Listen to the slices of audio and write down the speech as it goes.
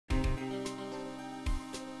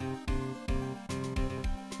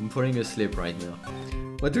I'm falling asleep right now.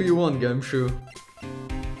 What do you want, Gumshoe?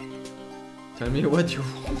 Tell me what you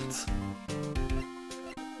want.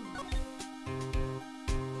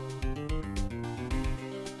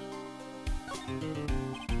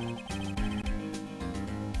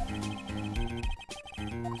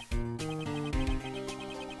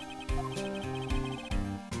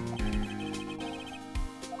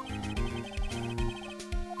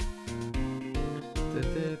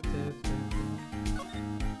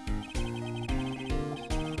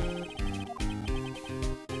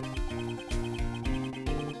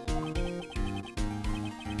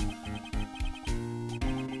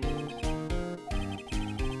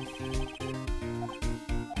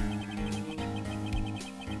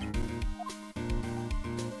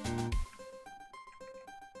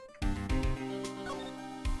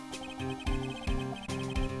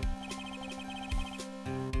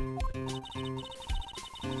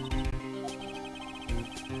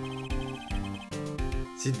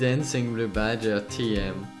 The Dancing Blue Badger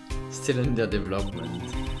TM, still under development.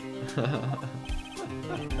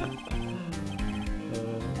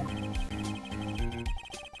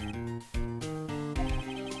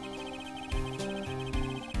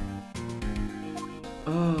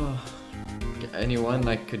 Oh, anyone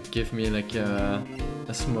like could give me like a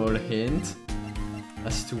small hint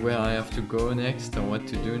as to where I have to go next or what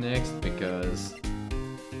to do next, because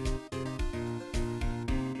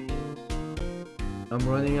I'm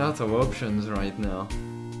running out of options right now.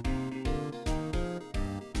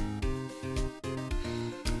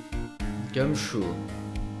 Gumshoe,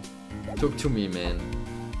 talk to me, man.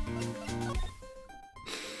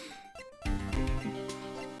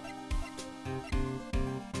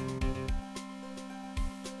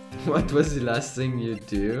 What was the last thing you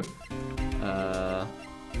do?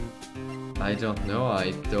 I don't know,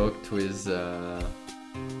 I talked with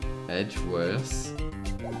Edgeworth.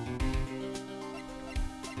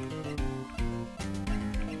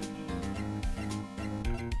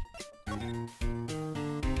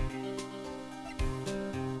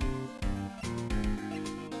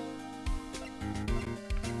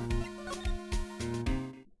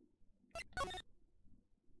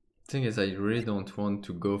 Thing is, I really don't want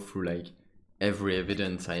to go through like every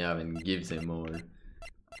evidence I have and give them all.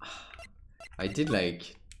 I did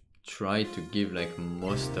like try to give like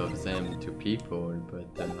most of them to people, but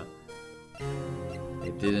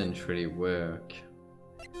it didn't really work.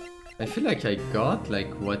 I feel like I got like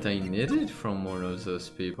what I needed from all of those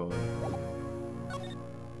people.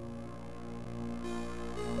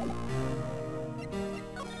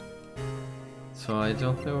 So I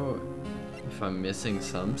don't know if I'm missing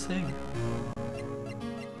something.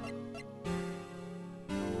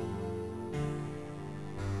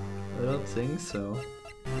 I don't think so.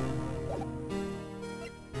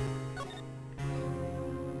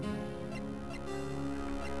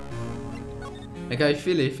 Like I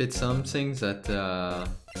feel if it's something that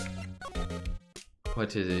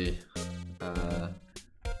what is it?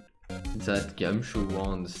 That Gumshoe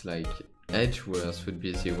wants, like Edgeworth would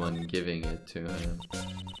be the one giving it to him.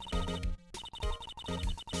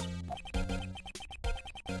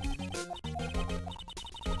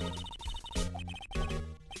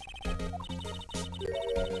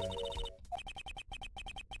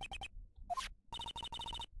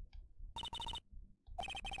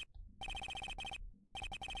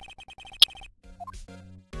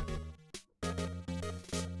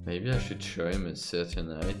 Maybe I should show him a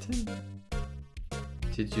certain item?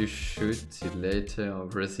 Did you shoot the letter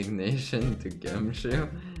of resignation to Gumshoe?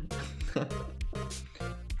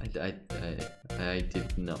 I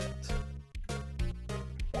did not.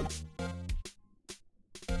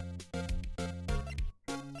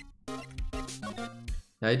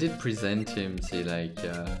 I did present him the like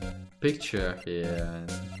picture here.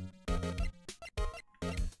 And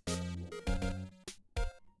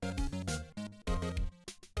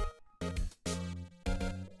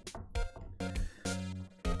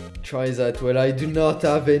try that. Well, I do not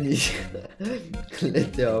have any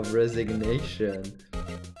letter of resignation.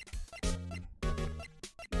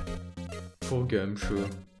 Poor Gumshoe.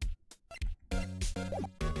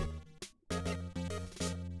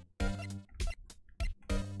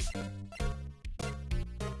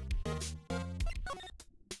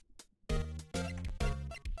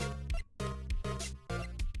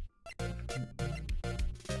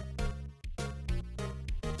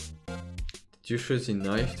 Did you show the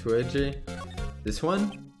knife to Edgy? This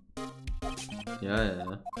one?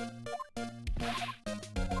 Yeah.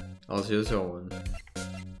 Or the other one?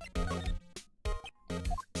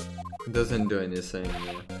 It doesn't do anything.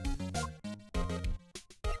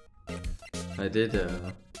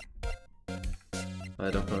 Yeah. I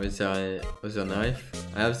don't know, is there a knife?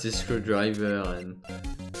 I have this screwdriver and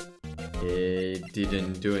it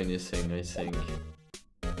didn't do anything, I think.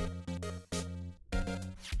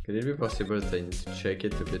 Could it be possible that I need to check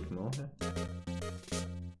it a bit more?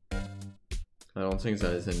 I don't think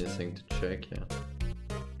there is anything to check here.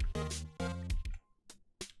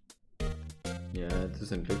 Yeah, it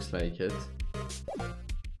doesn't look like it.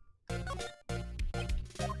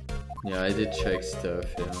 Yeah, I did check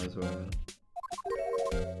stuff here as well.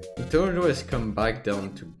 It always come back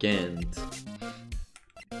down to Ghent.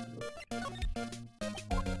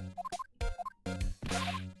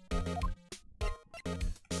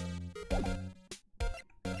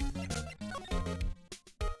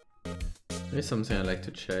 There's something I like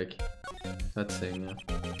to check. That thing, yeah.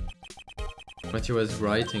 What he was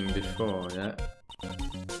writing before, yeah.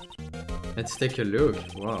 Let's take a look.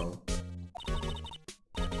 Wow.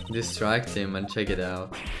 Distract him and check it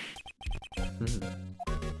out.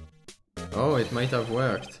 Oh, it might have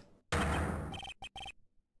worked.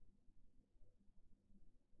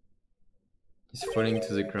 He's falling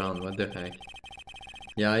to the ground, what the heck.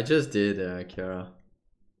 Yeah, I just did, Kara.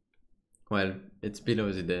 Well, it's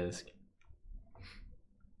below the desk.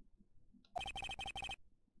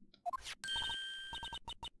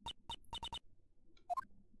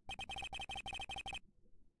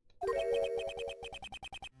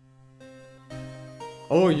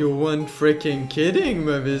 Oh, you weren't freaking kidding,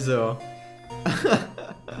 Maviso!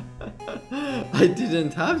 I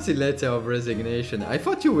didn't have the letter of resignation. I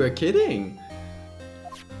thought you were kidding!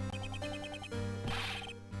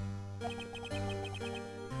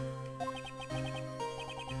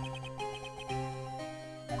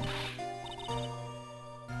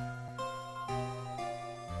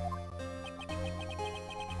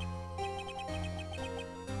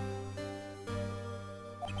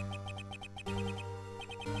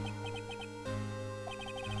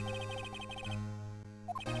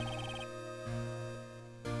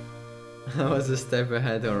 I was a step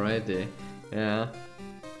ahead already, yeah.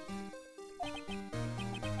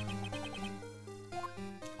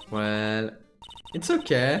 Well, it's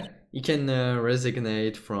okay. You can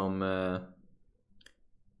resignate from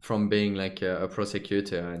being like a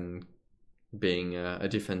prosecutor and being a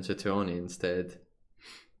defense attorney instead.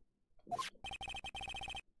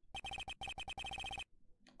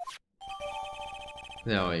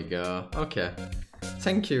 There we go. Okay.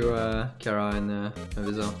 Thank you, Kara and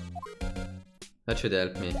Aviso. That should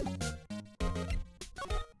help me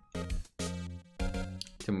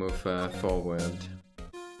to move forward.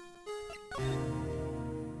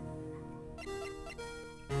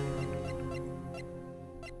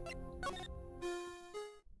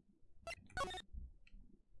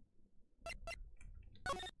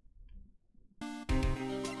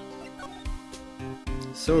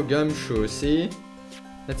 So Gumshoe, see?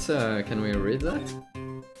 Let's can we read that?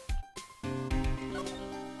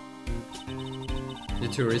 Due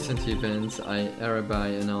to recent events, I hereby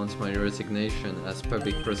announce my resignation as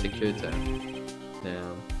public prosecutor.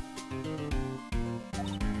 Damn.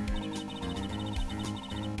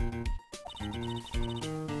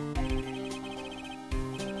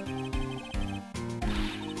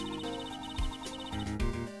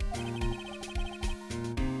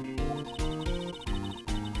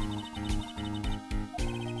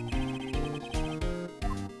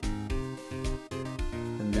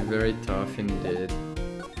 Can be very tough indeed.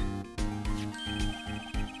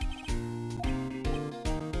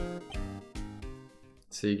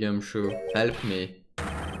 See, Gumshoe, help me.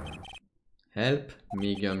 Help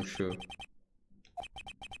me, Gumshoe.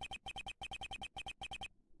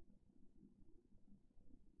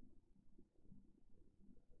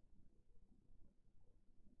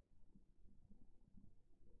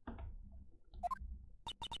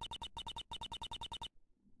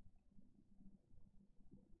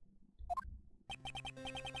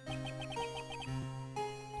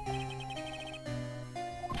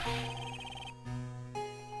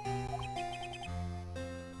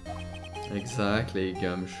 Exactly,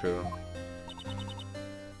 Gumshoe.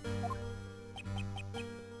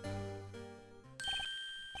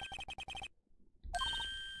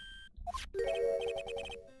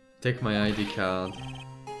 Take my ID card.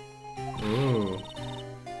 Ooh,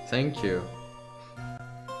 thank you.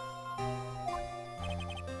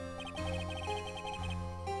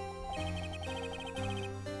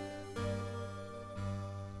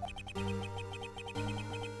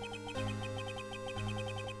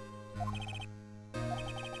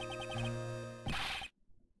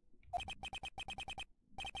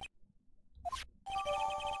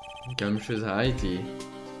 Gumshoe's ID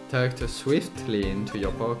tucked swiftly into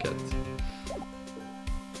your pocket.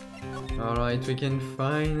 Alright, we can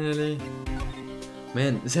finally...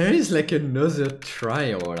 Man, there is like another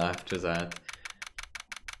trial after that.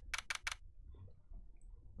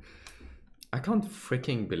 I can't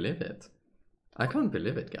freaking believe it. I can't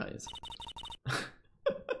believe it, guys.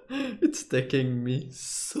 It's taking me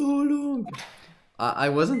so long. I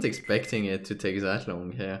wasn't expecting it to take that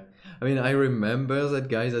long here. I mean, I remember that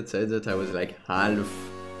guys had said that I was like half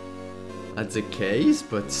at the case,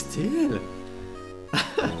 but still.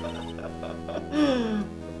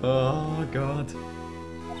 Oh god.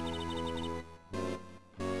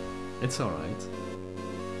 It's alright.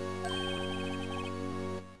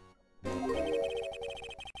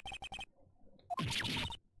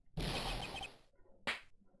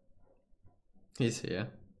 He's here.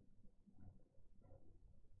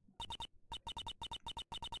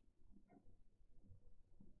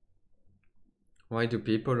 Why do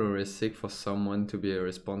people always seek for someone to be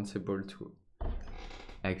responsible to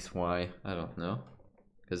X, Y? I don't know.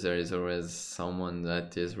 Because there is always someone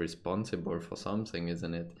that is responsible for something,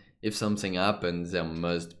 isn't it? If something happens, there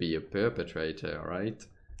must be a perpetrator, right?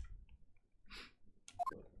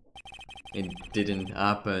 It didn't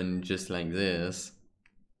happen just like this.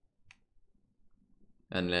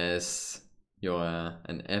 Unless you're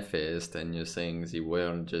an atheist and you're saying the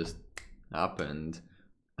world just happened.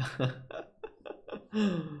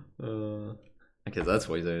 Okay, that's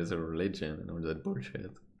why there is a religion and all that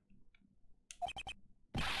bullshit.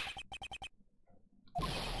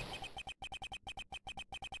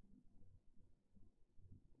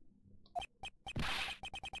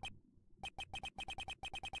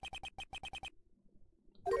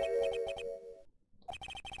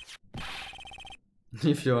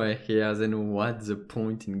 If you're here, then what's the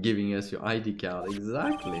point in giving us your ID card?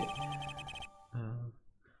 Exactly.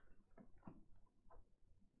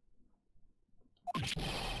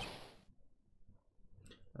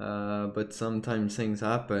 But sometimes things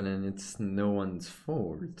happen and it's no one's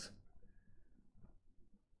fault.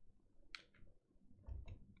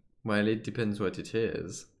 Well, it depends what it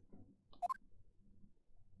is.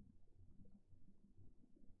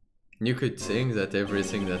 You could think that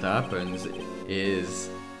everything that happens is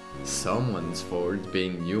someone's fault,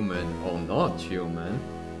 being human or not human.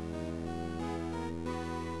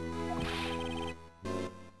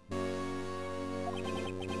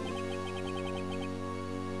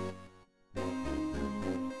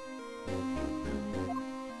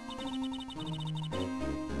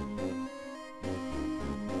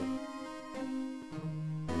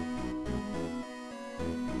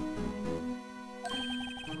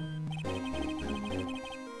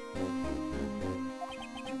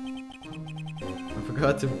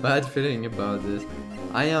 Got a bad feeling about this.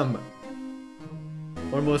 I am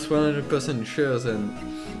almost 100% sure that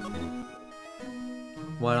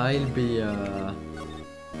while I'll be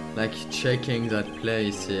like checking that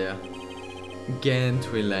place here,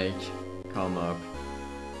 Ghent will like come up.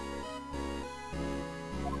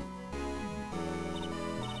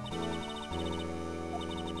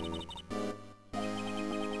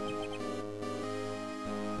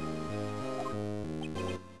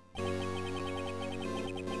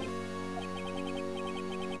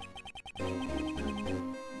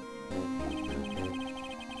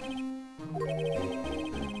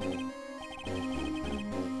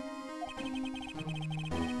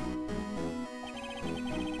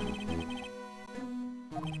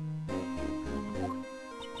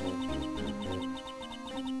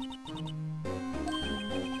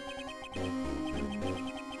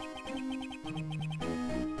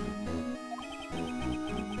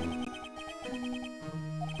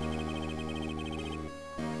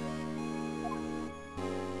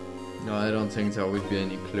 No, I don't think there would be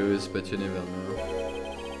any clues, but you never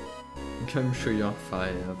know. Gumshoe, you're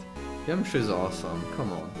fired. Gumshoe's awesome,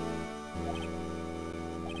 come on.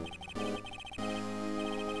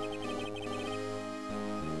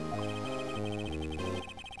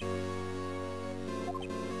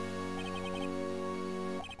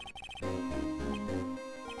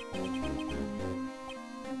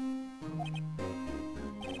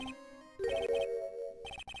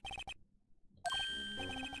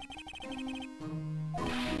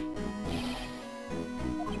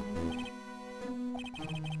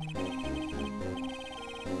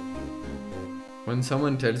 When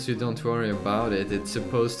someone tells you don't worry about it, it's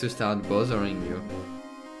supposed to start bothering you.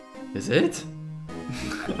 Is it?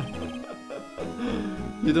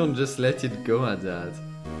 You don't just let it go at that.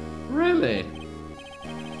 Really?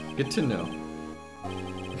 Good to know.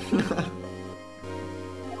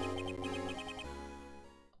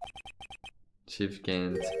 Chief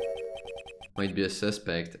Kent might be a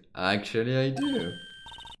suspect. Actually, I do.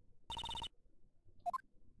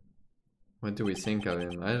 What do we think of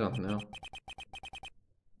him? I don't know.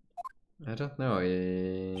 I don't know,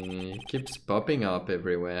 he keeps popping up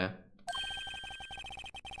everywhere.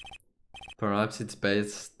 Perhaps it's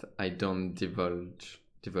best I don't divulge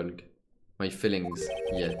my feelings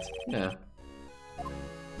yet. Yeah.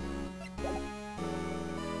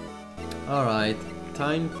 Alright,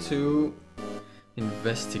 time to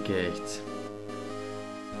investigate.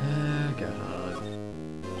 Oh god.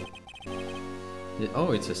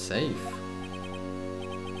 Oh, it's a safe.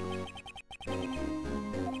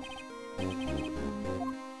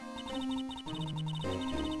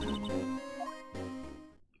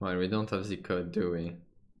 Well, we don't have the code, do we?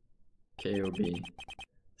 KOB.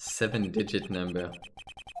 7-digit number.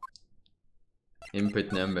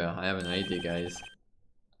 Input number. I have an ID, guys.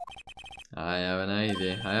 I have an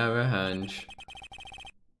ID. I have a hunch.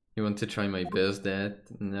 You want to try my best dad?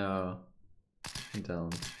 No.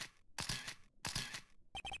 Don't.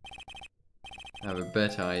 I have a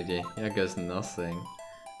better ID. Here goes nothing.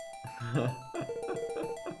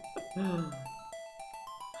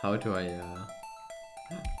 How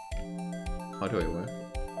do I work?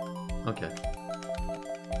 Okay.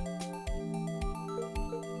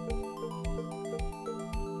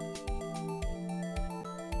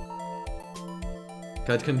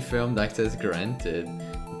 Code confirmed, access granted.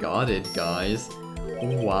 Got it, guys.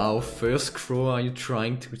 Wow, first crow, are you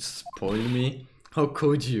trying to spoil me? How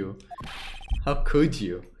could you? How could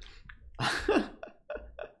you?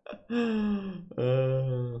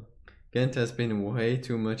 Kent has been way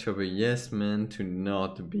too much of a yes man to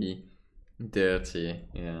not be dirty.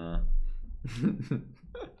 Yeah.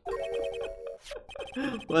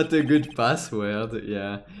 What a good password.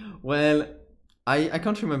 Yeah. Well, I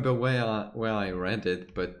can't remember where I read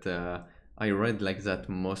it, but I read like that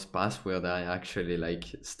most password are actually like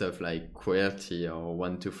stuff like QWERTY or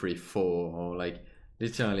 1234 or like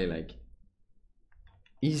literally like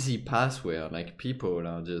easy password. Like people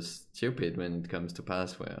are just stupid when it comes to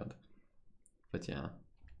password. But yeah.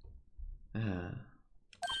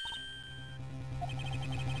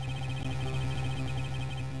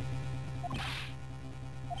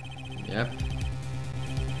 Yep.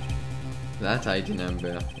 That ID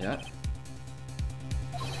number, yeah.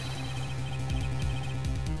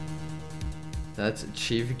 That's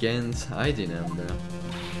Chief Gen's ID number.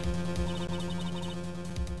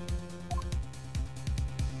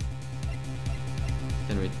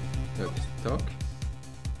 Can we talk?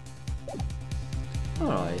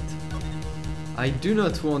 Alright. I do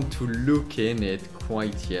not want to look in it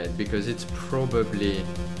quite yet because it's probably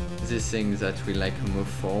the thing that will like move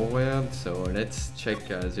forward, so let's check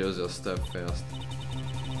the other stuff first.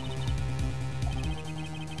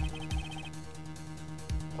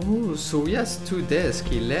 Oh, so he has two desks.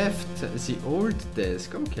 He left the old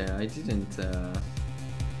desk. Okay, I didn't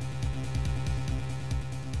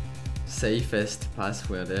safest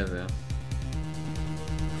password ever.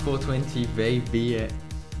 420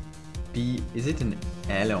 B, is it an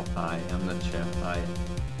L or I? I'm not sure.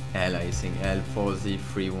 L, I think.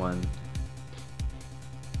 L4Z31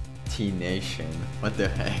 T Nation. What the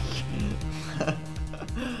heck?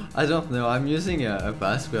 I don't know. I'm using a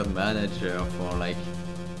password manager for like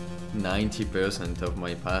 90% of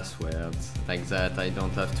my passwords. Like that, I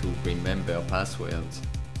don't have to remember passwords.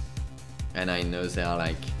 And I know they are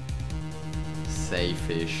like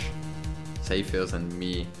safe-ish. Safer than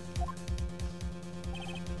me.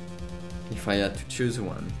 If I had to choose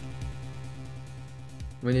one.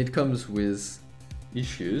 When it comes with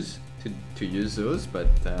issues to use those, but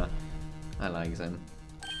I like them.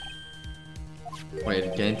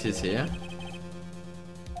 Wait, Gent is here?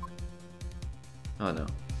 Oh no.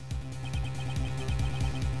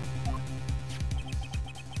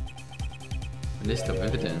 A list of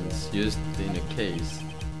evidence used in a case.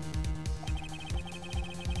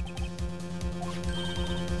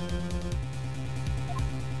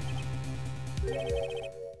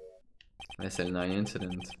 SL9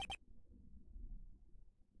 incident.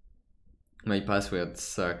 My password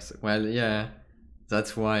sucks. Well, yeah,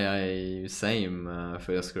 that's why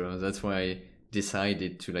first row. That's why I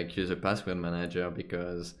decided to like use a password manager,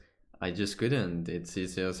 because I just couldn't. It's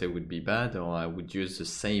either they would be bad or I would use the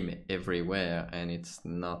same everywhere, and it's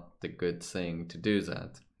not the good thing to do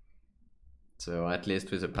that. So at least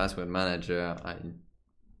with a password manager,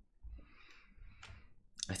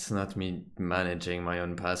 it's not me managing my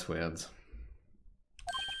own passwords.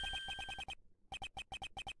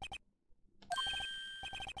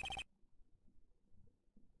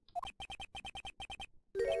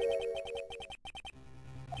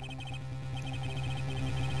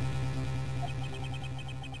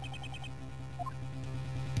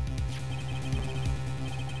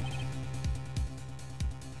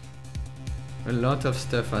 A lot of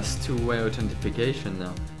stuff has two-way authentication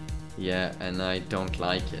now. Yeah, and I don't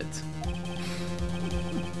like it.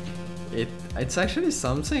 It's actually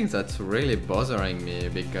something that's really bothering me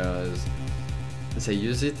because they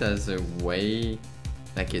use it as a way,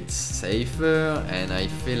 like it's safer, and I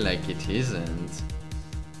feel like it isn't.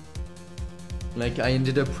 Like I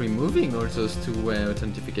ended up removing all those two-way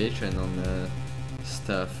authentication on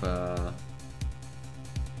stuff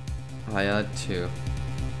I had to.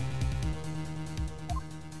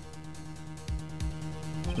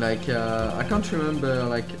 Like I can't remember,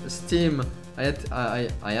 like Steam, I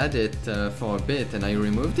had it for a bit and I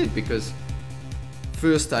removed it because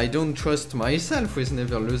first I don't trust myself with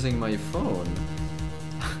never losing my phone.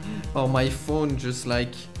 Or my phone just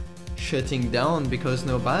like shutting down because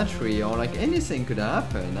no battery, or like anything could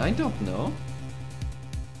happen, I don't know.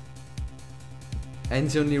 And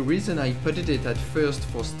the only reason I put it at first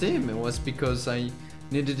for Steam was because I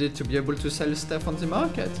needed it to be able to sell stuff on the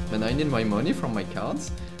market, and I need my money from my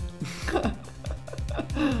cards.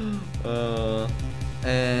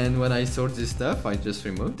 And when I sold this stuff, I just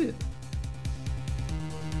removed it.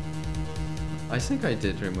 I think I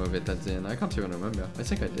did remove it at the end, I can't even remember. I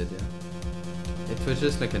think I did, yeah. It was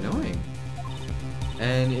just like annoying.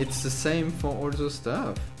 And it's the same for all those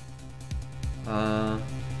stuff.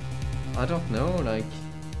 I don't know, like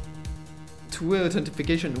two-way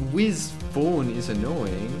authentication with phone is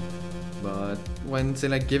annoying, but when they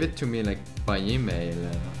like give it to me like by email,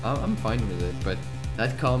 I'm fine with it. But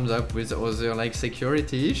that comes up with other like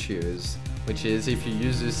security issues, which is if you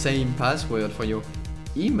use the same password for your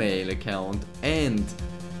email account and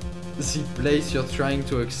the place you're trying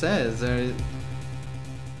to access,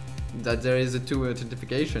 there is a two-way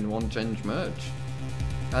authentication won't change much.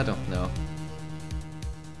 I don't know.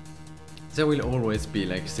 There will always be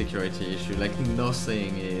like security issue, like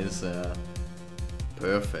nothing is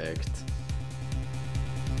perfect.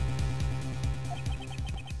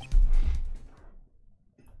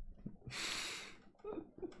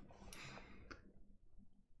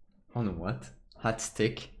 On what? Hot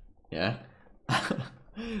stick? Yeah.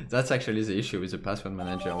 That's actually the issue with the password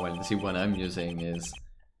manager. Well, the one I'm using is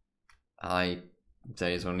there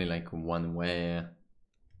is only like one way.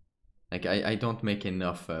 Like I don't make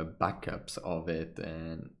enough backups of it,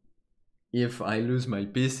 and if I lose my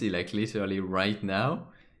PC like literally right now,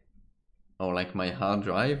 or like my hard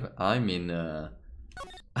drive, I'm in a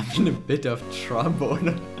bit of trouble.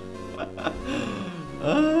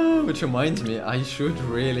 Which reminds me, I should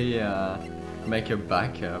really make a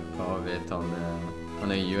backup of it on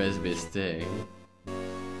a USB stick.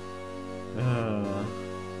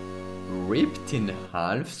 Ripped in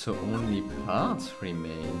half, so only parts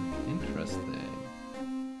remain. Interesting.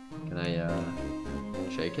 Can I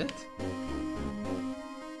shake it?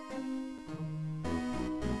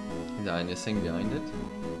 Is there anything behind it?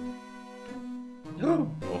 Oh,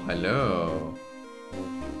 hello.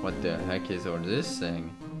 What the heck is all this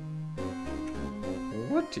thing?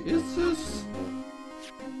 What is this?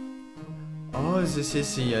 Oh, this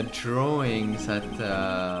is the drawing that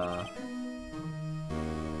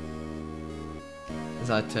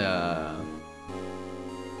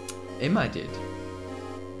Emma did.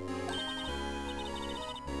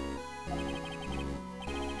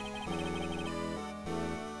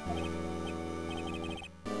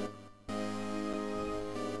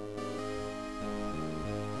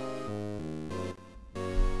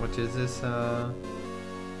 What is this, Kara?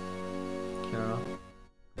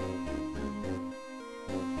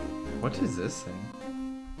 What is this thing?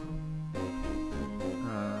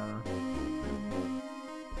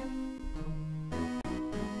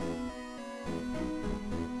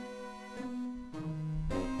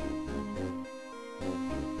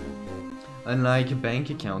 Unlike bank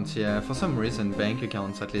accounts, yeah, for some reason bank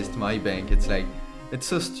accounts, at least my bank, it's like, it's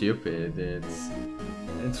so stupid.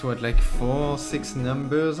 It's what, like 4-6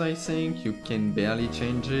 numbers, I think. You can barely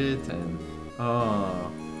change it, and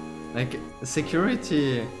like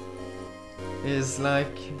security is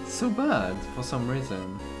like so bad for some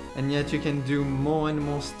reason, and yet you can do more and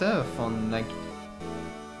more stuff on like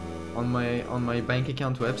on my bank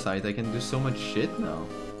account website. I can do so much shit now.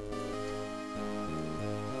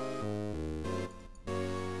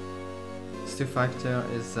 The factor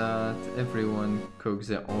is that everyone cooks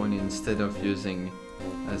their own instead of using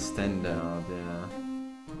a standard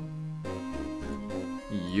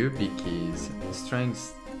YubiKeys.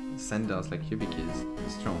 Strength standards like YubiKeys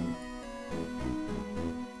strong.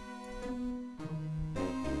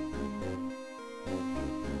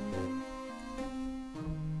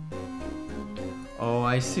 Oh,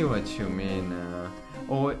 I see what you mean.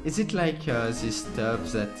 Or is it like this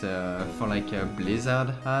stuff that for like Blizzard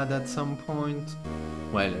had at some point?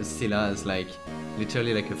 Well, it still has like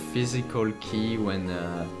literally like a physical key when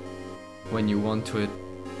you want to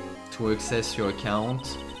access your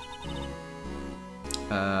account.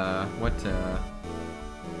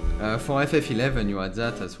 For FF11 you had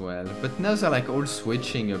that as well, but now they're like all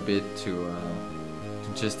switching a bit to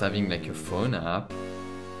just having like a phone app.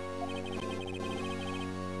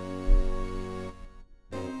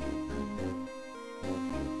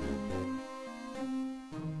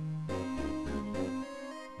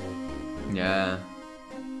 Yeah.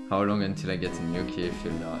 How long until I get a new key if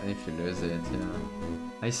you lose it? Yeah.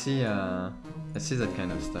 I see that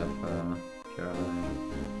kind of stuff.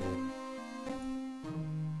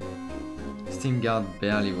 Steam Guard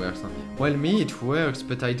barely works. Well, me it works,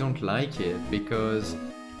 but I don't like it because,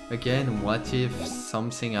 again, what if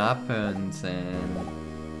something happens and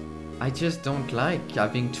I just don't like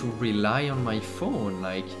having to rely on my phone.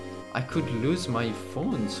 Like, I could lose my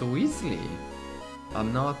phone so easily. I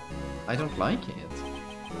don't like it.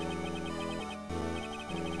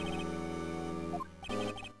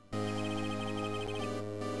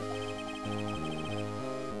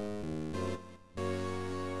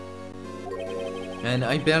 And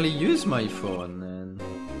I barely use my phone, and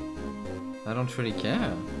I don't really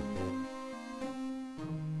care.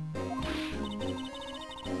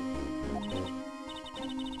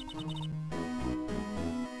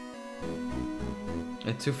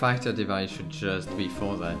 A two-factor device should just be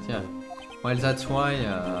for that, yeah. Well, that's why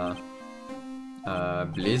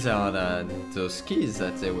Blizzard had those keys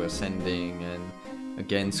that they were sending, and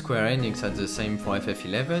again, Square Enix had the same for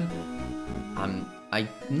FF11. I'm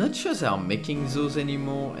not sure they are making those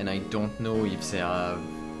anymore, and I don't know if they have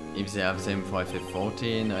them for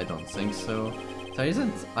FF14. I don't think so. There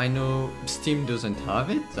isn't. I know Steam doesn't have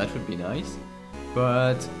it. That would be nice,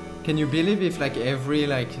 but can you believe if like every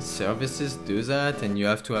like services do that and you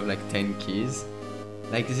have to have like 10 keys?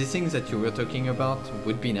 Like the things that you were talking about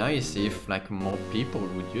would be nice if like more people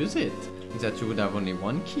would use it, that you would have only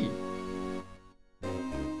one key.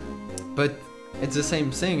 But it's the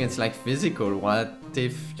same thing, it's like physical. What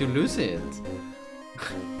if you lose it?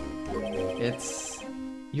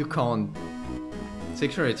 You can't.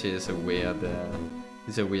 Security is a weird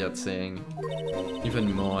thing,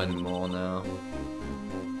 even more and more now.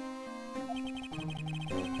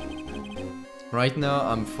 Right now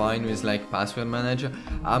I'm fine with like password manager.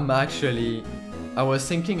 I was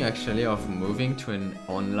thinking actually of moving to an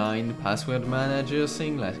online password manager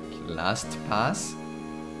thing like LastPass.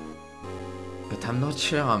 But I'm not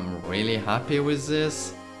sure I'm really happy with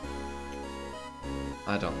this.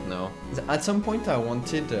 I don't know. At some point I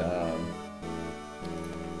wanted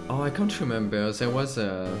oh, I can't remember. There was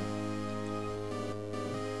a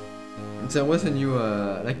new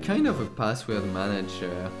like kind of a password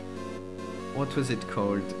manager. What was it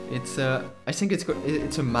called? It's I think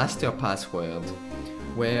it's a master password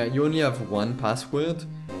where you only have one password,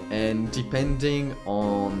 and depending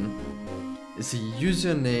on the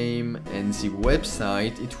username and the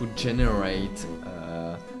website, it would generate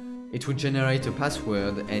a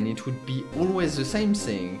password, and it would be always the same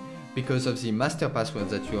thing because of the master password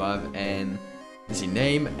that you have and the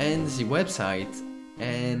name and the website,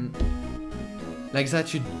 and like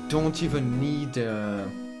that you don't even need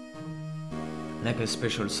like a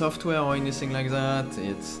special software or anything like that.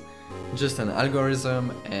 It's just an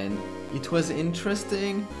algorithm, and it was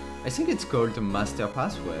interesting. I think it's called a master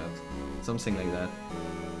password, something like that.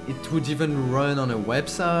 It would even run on a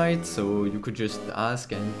website, so you could just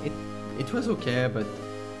ask, and it was okay, but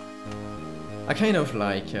I kind of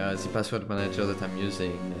like the password manager that I'm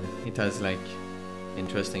using. It has like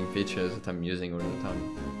interesting features that I'm using all the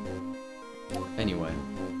time. Anyway,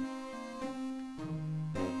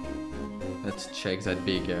 let's check that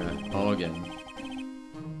big organ.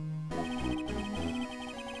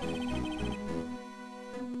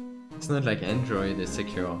 It's not like Android is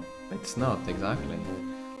secure. It's not, exactly.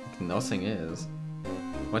 Like, nothing is.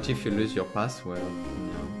 What if you lose your password?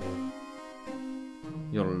 No.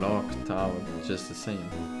 You're locked out just the same.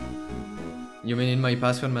 You mean in my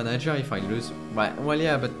password manager if I lose... Well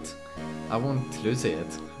yeah, but I won't lose it.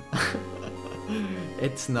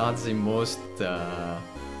 It's not the most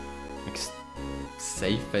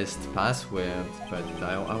safest password, but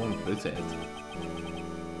I won't lose it.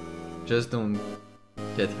 Just don't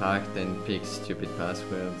get hacked and pick stupid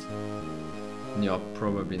passwords. You're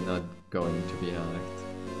probably not going to be hacked.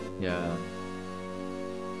 Yeah.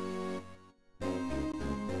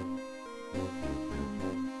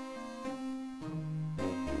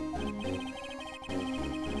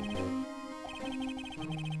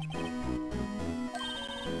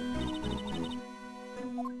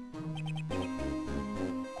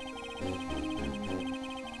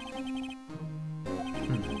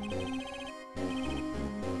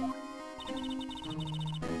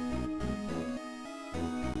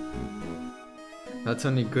 That's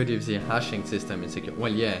only good if the hashing system is secure.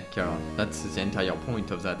 Well, yeah, Kara, that's the entire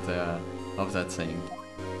point of that saying.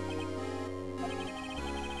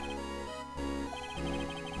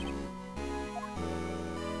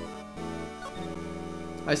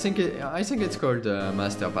 I think it's called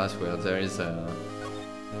master password. There is a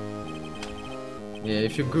yeah.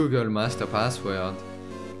 If you Google master password,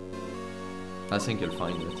 I think you'll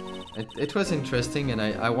find it. It was interesting, and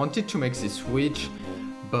I wanted to make this switch,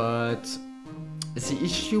 but the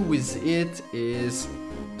issue with it is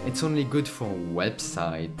it's only good for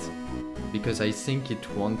website, because I think it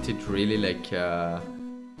wanted really like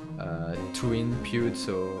two inputs,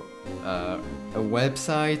 so a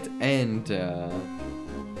website and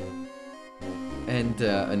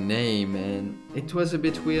a name, and it was a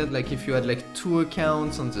bit weird. Like if you had like two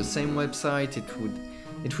accounts on the same website,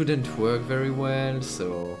 it wouldn't work very well.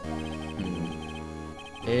 So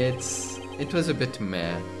it was a bit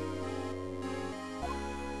meh.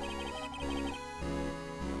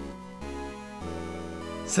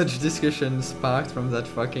 Such discussion sparked from that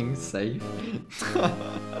fucking safe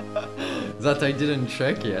that I didn't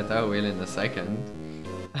check yet. I will in a second.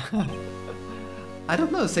 I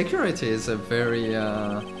don't know, security is a very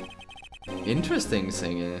interesting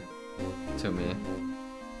thing to me.